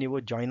 ಬಂದು ನೀವು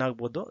ಜಾಯ್ನ್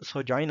ಆಗ್ಬೋದು. ಸೊ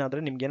ಜಾಯ್ನ್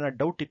ಆದರೆ ನಿಮ್ಗೆ ಏನಾದ್ರು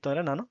ಡೌಟ್ ಇತ್ತು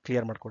ಅಂದರೆ ನಾನು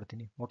ಕ್ಲಿಯರ್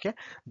ಮಾಡ್ಕೊಡ್ತೀನಿ. ಓಕೆ,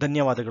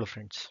 ಧನ್ಯವಾದಗಳು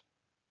ಫ್ರೆಂಡ್ಸ್.